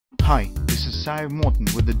Hi, this is Sive Morten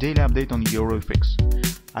with the daily update on EuroFX.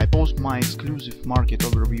 I post my exclusive market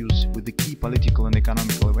overviews with the key political and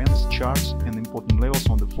economical events, charts and important levels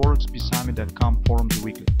on the ForexPeaceArmy.com forums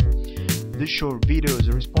weekly. This short video is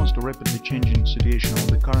a response to rapidly changing situation on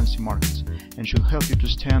the currency markets and should help you to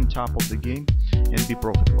stay on top of the game and be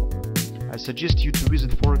profitable. I suggest you to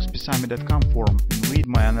visit ForexPeaceArmy.com forum and read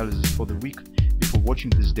my analysis for the week before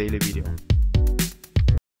watching this daily video.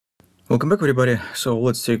 Welcome back, everybody. So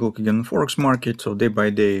let's take a look again at the Forex market. So day by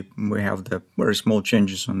day we have the very small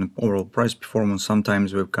changes on the overall price performance.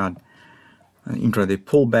 Sometimes we've got intraday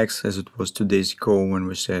pullbacks, as it was 2 days ago when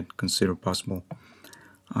we said consider possible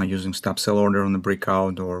using stop sell order on the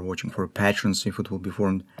breakout or watching for a pattern, see if it will be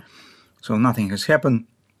formed. So nothing has happened.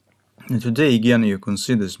 And today again you can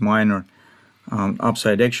see this minor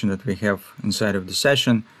upside action that we have inside of the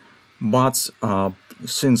session, but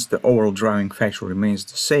since the overall driving factor remains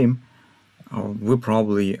the same, we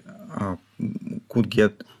probably could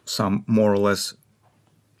get some more or less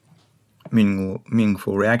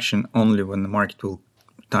meaningful reaction only when the market will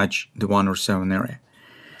touch the 107 area.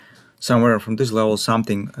 Somewhere from this level,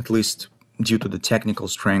 something, at least due to the technical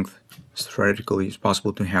strength, theoretically is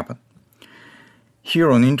possible to happen.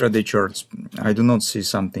 Here on intraday charts, I do not see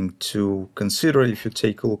something to consider. If you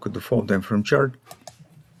take a look at the 4-time frame chart,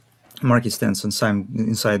 market stands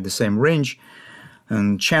inside the same range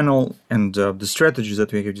and channel, and the strategies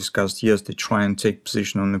that we have discussed yesterday, try and take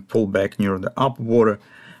position on the pullback near the upper border,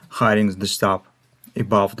 hiding the stop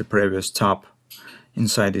above the previous top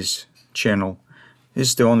inside this channel,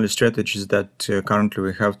 is the only strategies that currently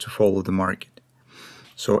we have to follow the market.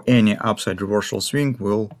 So any upside reversal swing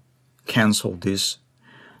will cancel this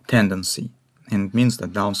tendency, and it means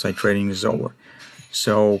that downside trading is over.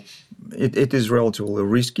 So it is relatively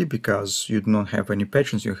risky because you do not have any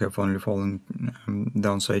patterns, you have only falling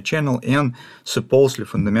downside channel, and supposedly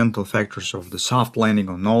fundamental factors of the soft landing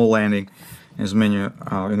or no landing, as many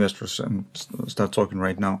investors start talking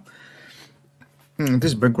right now.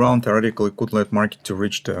 This background theoretically could let market to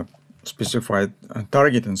reach the specified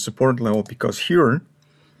target and support level, because here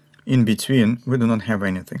in between we do not have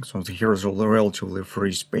anything, so here is a relatively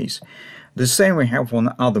free space. The same we have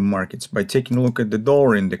on other markets. By taking a look at the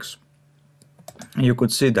dollar index, you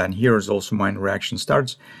could see that here is also minor reaction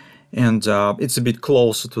starts, and it's a bit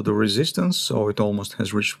closer to the resistance, so it almost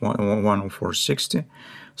has reached 104.60.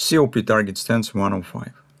 COP target stands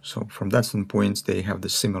 105. So from that standpoint, they have the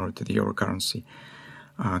similar to the euro currency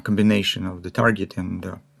combination of the target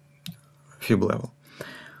and fib level.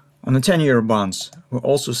 On the 10-year bonds, we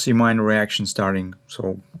also see minor reaction starting.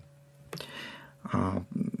 So a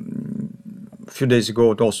few days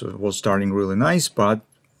ago it also was starting really nice, but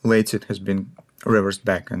lately it has been reversed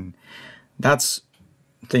back, and that's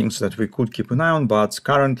things that we could keep an eye on. But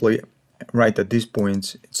currently, right at this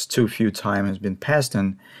point, it's too few time has been passed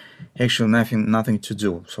and actually nothing to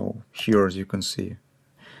do. So here, as you can see,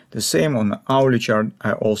 the same on the hourly chart,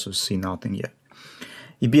 I also see nothing yet.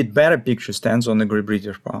 A bit better picture stands on the Great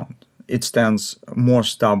British pound. It stands more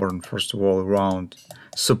stubborn, first of all, around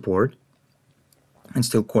support and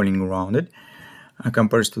still calling around it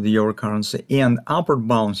compared to the euro currency, and upward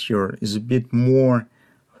bounce here is a bit more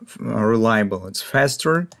reliable. It's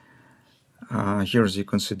faster. Here, as you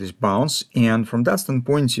can see, this bounce, and from that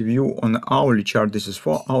standpoint of view, on the hourly chart, this is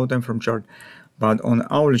 4-hour time frame chart, but on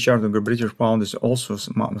the hourly chart of the British pound is also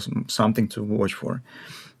something to watch for.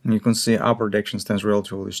 And you can see upward action stands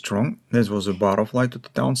relatively strong. This was a butterfly to the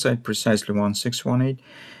downside, precisely 1618,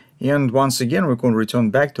 and once again we can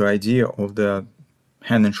return back to the idea of the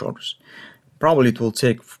hand and shoulders. Probably it will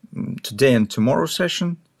take today and tomorrow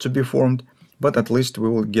session to be formed, but at least we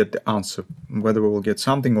will get the answer, whether we will get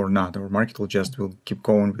something or not. Our market will keep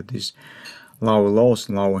going with these lower lows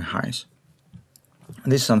and lower highs.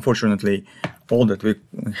 This is unfortunately all that we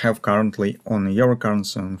have currently on the euro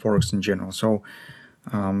currency and Forex in general. So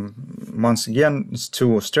once again, it's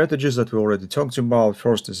two strategies that we already talked about.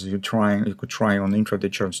 First is you could try on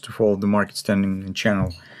intraday charts to follow the market standing in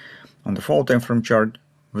channel on the 4-time frame chart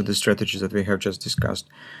with the strategies that we have just discussed.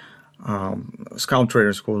 Scalp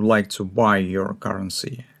traders who would like to buy your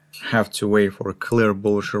currency have to wait for a clear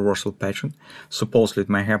bullish reversal pattern. Supposedly it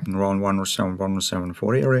might happen around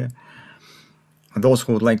 107.40 area. Those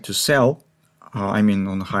who would like to sell, I mean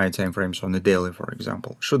on higher time frames, on the daily for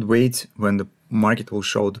example, should wait when the market will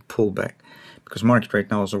show the pullback, because market right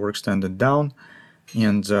now is overextended down,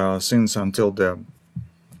 and since until the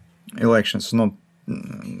elections not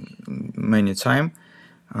many time,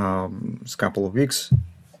 it's a couple of weeks,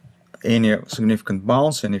 any significant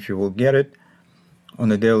bounce, and if you will get it on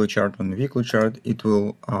the daily chart, on the weekly chart, it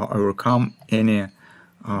will overcome any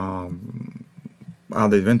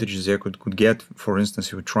other advantages they could get, for instance,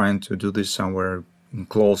 if we're trying to do this somewhere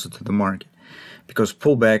closer to the market. Because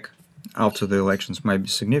pullback after the elections might be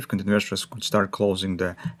significant, investors could start closing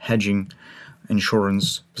the hedging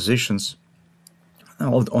insurance positions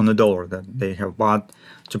on the dollar that they have bought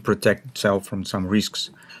to protect itself from some risks.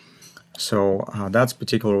 So that's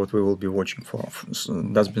particularly what we will be watching for. So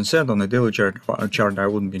that's been said, on the daily chart, I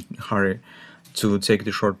wouldn't be in a hurry to take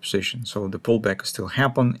the short position. So the pullback still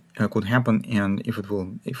could happen, and if it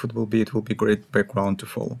will be great background to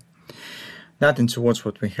follow. That into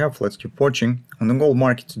what we have. Let's keep watching. On the gold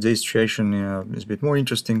market, today's situation is a bit more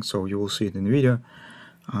interesting, so you will see it in the video.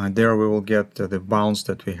 There we will get the bounce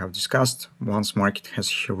that we have discussed once market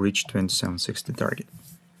has reached 2760 target.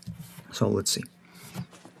 So let's see.